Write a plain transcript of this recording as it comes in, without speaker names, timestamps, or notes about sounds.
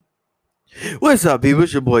What's up, people?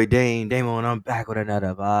 It's your boy Damon, and I'm back with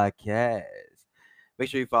another podcast. Make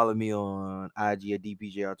sure you follow me on IG at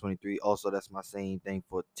DPJR23. Also, that's my same thing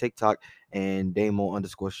for TikTok and Damon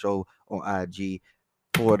underscore show on IG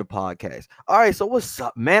for the podcast. All right, so what's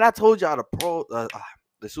up, man? I told y'all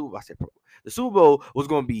the Super. I said pro. The Super Bowl was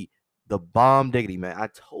gonna be the bomb diggity, man. I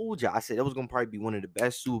told y'all. I said it was gonna probably be one of the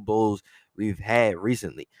best Super Bowls we've had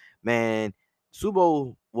recently, man. Super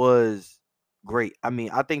Bowl was great. I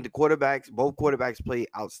mean, I think both quarterbacks played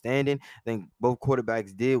outstanding. I think both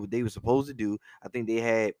quarterbacks did what they were supposed to do. I think they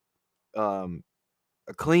had um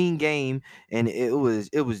a clean game, and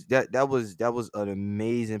that was an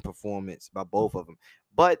amazing performance by both of them.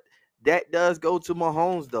 But that does go to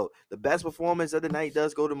Mahomes, though. The best performance of the night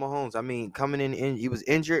does go to Mahomes. I mean, coming in he was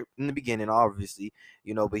injured in the beginning, obviously,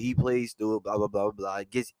 but he plays through it, blah blah blah blah.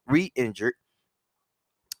 Gets re-injured,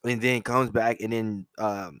 and then comes back, and then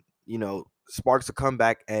sparks a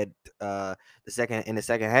comeback at the second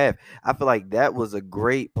half. I feel like that was a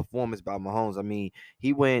great performance by Mahomes. I mean,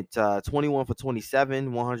 he went 21 for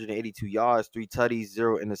 27, 182 yards, 3 tutties,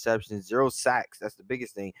 0 interceptions, 0 sacks. That's the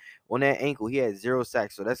biggest thing. On that ankle, he had 0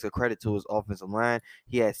 sacks, so that's a credit to his offensive line.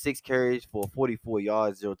 He had 6 carries for 44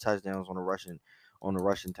 yards, 0 touchdowns on the rushing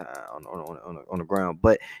time on the ground.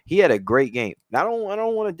 But he had a great game. Now, I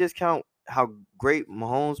don't want to discount how great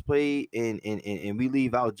Mahomes played, and we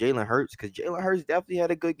leave out Jalen Hurts, because Jalen Hurts definitely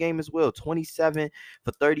had a good game as well. 27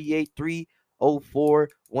 for 38, 304,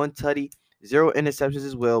 1 tutty, 0 interceptions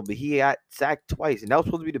as well. But he got sacked twice, and that was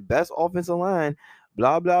supposed to be the best offensive line.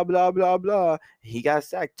 Blah blah blah blah blah. He got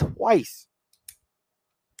sacked twice.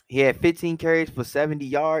 He had 15 carries for 70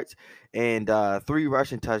 yards and 3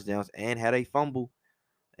 rushing touchdowns, and had a fumble.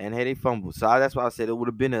 So that's why I said it would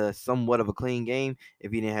have been a somewhat of a clean game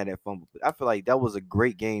if he didn't have that fumble. But I feel like that was a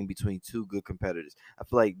great game between two good competitors. I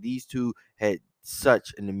feel like these two had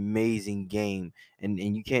such an amazing game, and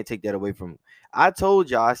you can't take that away from them. I told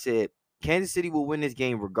y'all, I said Kansas City will win this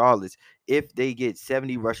game regardless if they get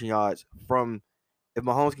 70 rushing yards from if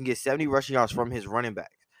Mahomes can get 70 rushing yards from his running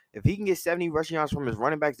backs. If he can get 70 rushing yards from his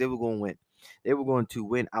running backs, they were going to win. They were going to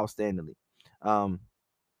win outstandingly.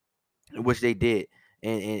 Which they did.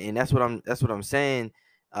 And that's what I'm saying.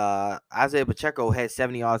 Isaiah Pacheco had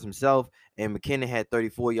 70 yards himself, and McKinnon had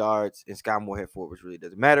 34 yards, and Sky Moore had 4, which really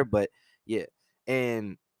doesn't matter. But yeah,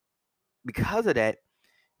 and because of that,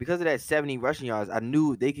 because of that 70 rushing yards, I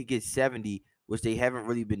knew they could get 70, which they haven't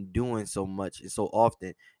really been doing so much and so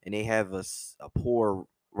often, and they have a poor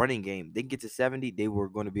running game. They can get to 70, they were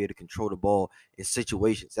going to be able to control the ball in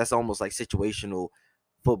situations. That's almost like situational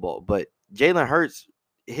football. But Jalen Hurts,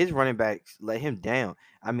 his running backs let him down.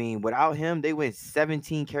 I mean, without him, they went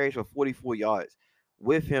 17 carries for 44 yards.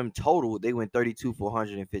 With him total, they went 32 for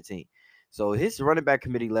 115. So his running back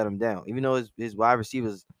committee let him down, even though his wide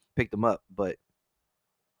receivers picked him up. But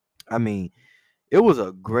I mean, it was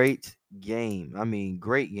a great game. I mean,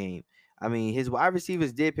 great game. I mean, his wide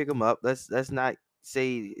receivers did pick him up. Let's not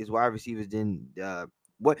say his wide receivers didn't.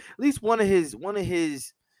 What at least one of his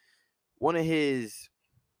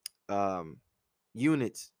um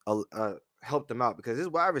units helped him out, because his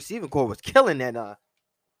wide receiving core was killing that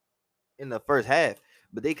in the first half.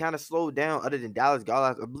 But they kind of slowed down, other than Dallas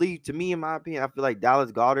Goddard. I believe, to me, in my opinion, I feel like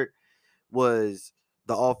Dallas Goddard was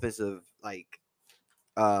the offensive, like,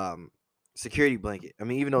 um security blanket. I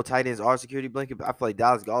mean, even though tight ends are security blanket, but I feel like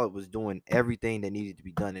Dallas Goddard was doing everything that needed to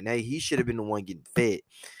be done, and he should have been the one getting fed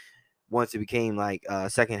once it became like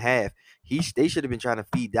second half. They should have been trying to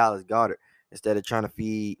feed Dallas Goddard instead of trying to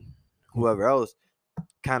feed whoever else.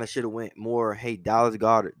 Kind of should have went more, hey, Dallas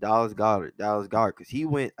Goddard, Dallas Goddard, Dallas Goddard, because he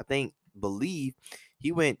went, I think, believe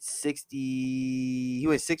he went 60, he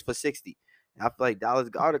went 6 for 60. I feel like Dallas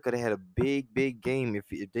Goddard could have had a big game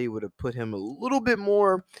if they would have put him a little bit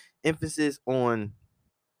more emphasis on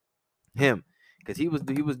him, because he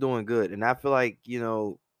was doing good. And I feel like,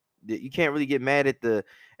 you can't really get mad at the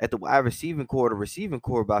wide receiving core. The receiving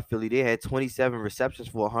core by Philly, they had 27 receptions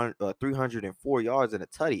for 304 yards and a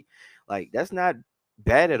tutty. Like, that's not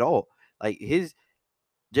bad at all. Like, his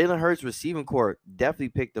Jalen Hurts receiving core definitely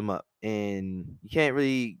picked him up, and you can't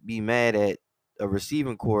really be mad at a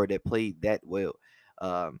receiving core that played that well.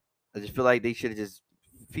 I just feel like they should have just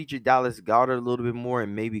featured Dallas Goddard a little bit more,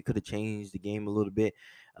 and maybe could have changed the game a little bit.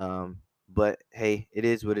 But hey, it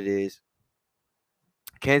is what it is.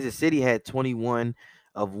 Kansas City had 21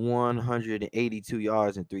 of 182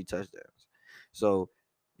 yards and 3 touchdowns. So,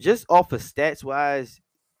 just off of stats wise,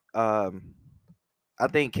 um, I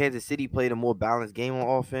think Kansas City played a more balanced game on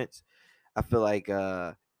offense. I feel like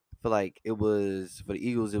it was for the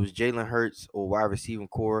Eagles. It was Jalen Hurts or wide receiving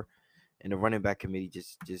core, and the running back committee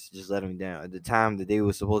just let them down. At the time that they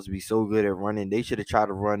were supposed to be so good at running, they should have tried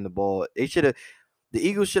to run the ball. The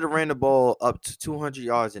Eagles should have ran the ball up to 200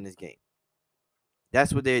 yards in this game.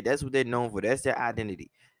 That's what they're known for. That's their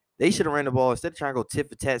identity. They should have ran the ball instead of trying to go tit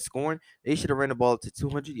for tat scoring. They should have ran the ball up to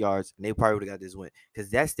 200 yards, and they probably would have got this win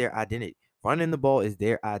because that's their identity. Running the ball is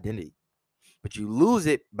their identity, but you lose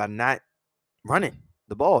it by not running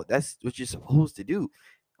the ball. That's what you're supposed to do.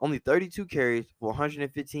 Only 32 carries for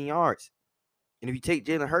 115 yards, and if you take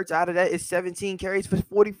Jalen Hurts out of that, it's 17 carries for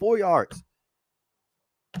 44 yards.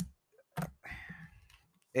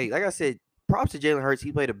 Hey, like I said, props to Jalen Hurts.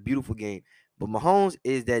 He played a beautiful game. But Mahomes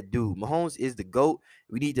is that dude. Mahomes is the GOAT.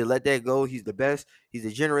 We need to let that go. He's the best. He's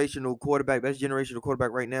a generational quarterback, best generational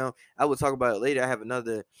quarterback right now. I will talk about it later. I have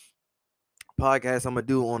another podcast I'm gonna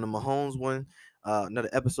do on the Mahomes one, another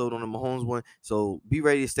episode on the Mahomes one. So be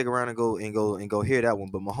ready to stick around and go hear that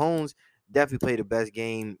one. But Mahomes definitely played the best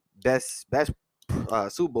game, best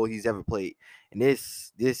Super Bowl he's ever played, and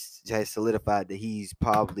this has solidified that he's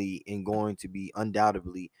probably and going to be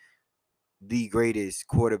undoubtedly the greatest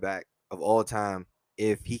quarterback of all time.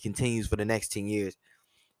 If he continues for the next 10 years,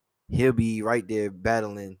 he'll be right there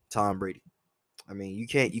battling Tom Brady. I mean, you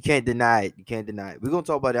can't deny it. You can't deny it. We're gonna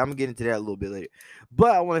talk about it. I'm gonna get into that a little bit later.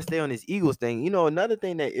 But I want to stay on this Eagles thing. Another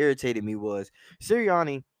thing that irritated me was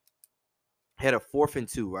Sirianni had a 4th and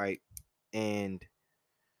 2, right? And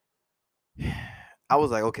I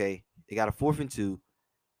was like, okay, they got a 4th and 2.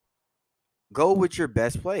 Go with your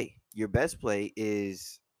best play. Your best play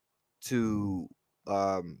is to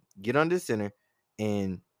get under center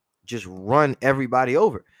and just run everybody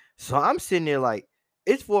over. So I'm sitting there like,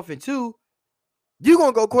 it's 4th and 2. You're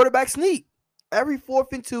gonna go quarterback sneak. Every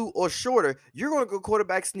 4th and 2 or shorter, you're gonna go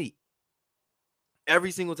quarterback sneak.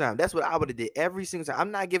 Every single time. That's what I would have did every single time.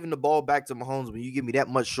 I'm not giving the ball back to Mahomes when you give me that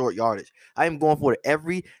much short yardage. I am going for it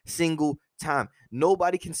every single time.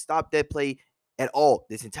 Nobody can stop that play at all.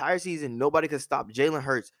 This entire season, nobody can stop Jalen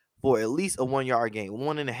Hurts for at least a 1-yard gain,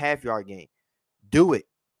 1.5-yard gain. Do it.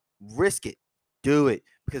 Risk it. Do it.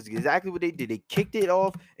 Because exactly what they did. They kicked it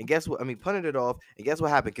off, and guess what? Punted it off, and guess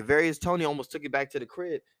what happened? Kadarius Toney almost took it back to the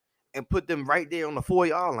crib and put them right there on the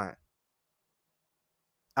 4-yard line.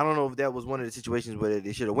 I don't know if that was one of the situations where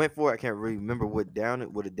they should have went for it. I can't really remember what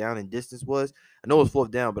the down and distance was. I know it was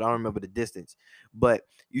 4th down, but I don't remember the distance. But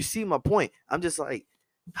you see my point. I'm just like,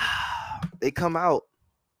 they come out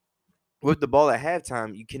with the ball at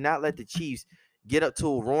halftime. You cannot let the Chiefs get up to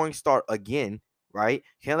a roaring start again, right?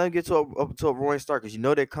 Can't let them get up to a roaring start because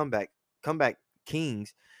they're comeback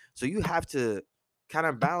kings. So you have to kind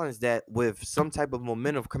of balance that with some type of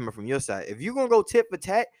momentum coming from your side. If you're gonna go tit for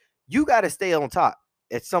tat, you got to stay on top.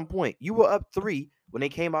 At some point, you were up 3 when they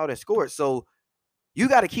came out and scored. So you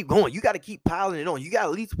got to keep going. You got to keep piling it on. You got to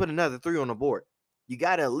at least put another 3 on the board. You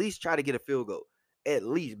got to at least try to get a field goal. At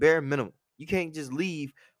least, bare minimum. You can't just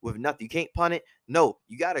leave with nothing. You can't punt it. No,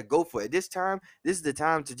 you got to go for it. This is the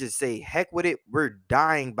time to just say, heck with it. We're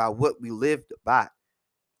dying by what we lived by.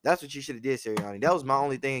 That's what you should have did, Sirianni. That was my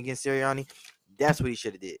only thing against Sirianni. That's what he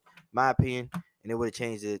should have did. My opinion. And it would have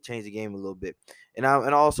changed the game a little bit. And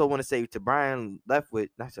I also want to say to Brian Leftwich,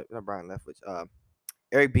 not Brian Leftwich,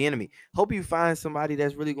 Eric Bieniemy. Hope you find somebody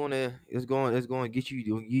that's really going to get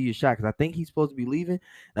you your shot, because I think he's supposed to be leaving.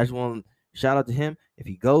 I just want to shout out to him. If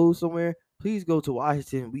he goes somewhere, please go to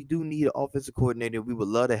Washington. We do need an offensive coordinator. We would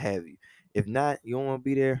love to have you. If not, you don't want to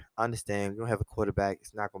be there. I understand. You don't have a quarterback.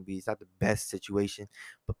 It's not the best situation,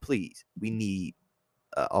 but please, we need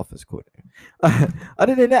offensive coordinator.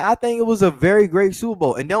 Other than that, I think it was a very great Super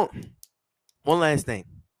Bowl. And one last thing,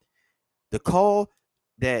 the call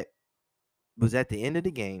that was at the end of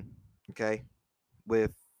the game, okay,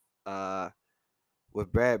 with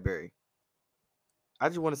Bradbury. I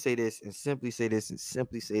just want to say this and simply say this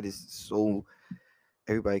so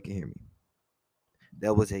everybody can hear me.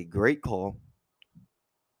 That was a great call.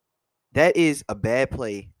 That is a bad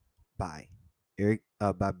play by Bradbury.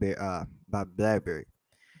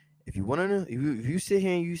 If you want to know, if you sit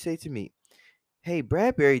here and you say to me, hey,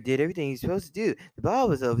 Bradbury did everything he's supposed to do. The ball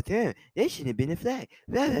was overturned. They shouldn't have been a flag.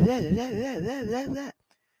 Blah, blah, blah, blah, blah, blah, blah, blah.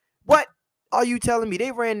 What are you telling me?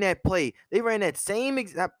 They ran that play. They ran that same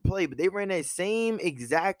exact play, but they ran that same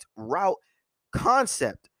exact route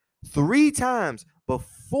concept 3 times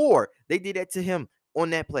before they did that to him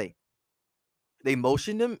on that play. They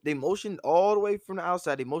motioned him. They motioned all the way from the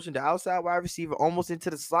outside. They motioned the outside wide receiver almost into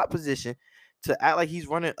the slot position to act like he's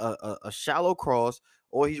running a shallow cross,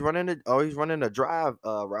 or he's running a drive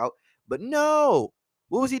route. But no,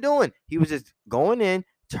 what was he doing? He was just going in,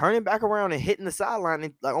 turning back around, and hitting the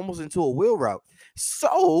sideline like almost into a wheel route.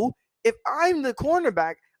 So if I'm the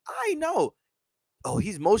cornerback, I know Oh,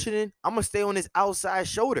 he's motioning. I'm gonna stay on his outside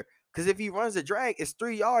shoulder. Because if he runs a drag, it's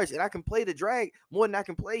 3 yards, and I can play the drag more than I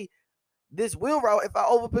can play this wheel route if I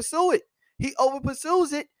over pursue it. He over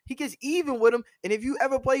pursues it. He gets even with him. And if you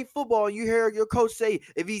ever play football and you hear your coach say,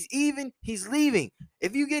 if he's even, he's leaving.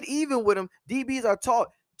 If you get even with him, DBs are taught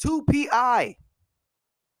to PI,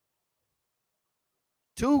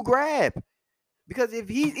 to grab. Because if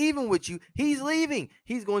he's even with you, he's leaving.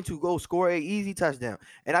 He's going to go score a easy touchdown.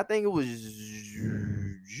 And I think it was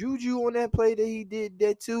Juju on that play that he did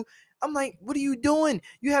that too. I'm like, what are you doing?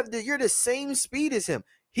 You're the same speed as him.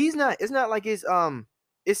 He's not. It's not like it's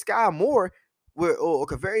Sky Moore or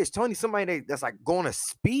Kavarius Tony, somebody that's like going to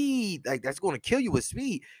speed, like that's going to kill you with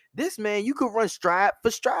speed. This man, you could run stride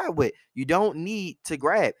for stride with. You don't need to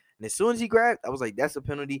grab. And as soon as he grabbed, I was like, that's a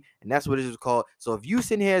penalty, and that's what it was called. So if you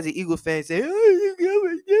sitting here as an Eagles fan saying, oh,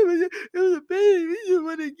 it was a penalty, we just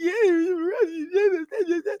won the game,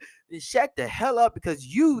 then shut the hell up, because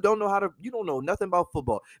you don't know nothing about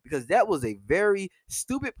football, because that was a very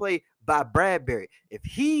stupid play by Bradbury. If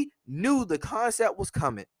he knew the concept was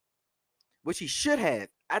coming, which he should have,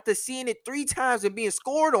 after seeing it 3 times and being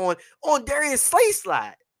scored on Darius Slay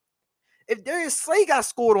slide. If Darius Slay got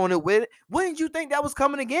scored on it with it, wouldn't you think that was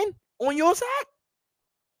coming again on your side?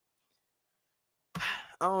 I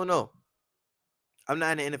don't know. I'm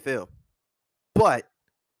not in the NFL, but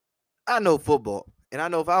I know football. And I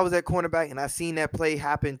know if I was at cornerback and I seen that play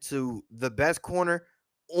happen to the best corner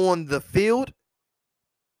on the field,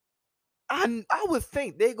 I would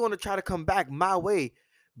think they're going to try to come back my way,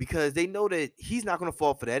 because they know that he's not going to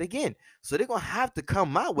fall for that again. So they're going to have to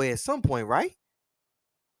come my way at some point, right?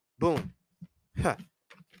 Boom.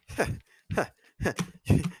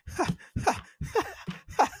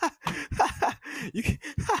 you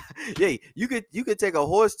could take a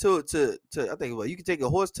horse to I think you could take a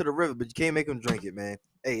horse to the river, but you can't make him drink it, man.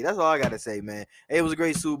 Hey, that's all I gotta say, man. Hey, it was a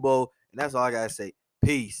great Super Bowl, and that's all I gotta say.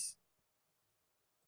 Peace.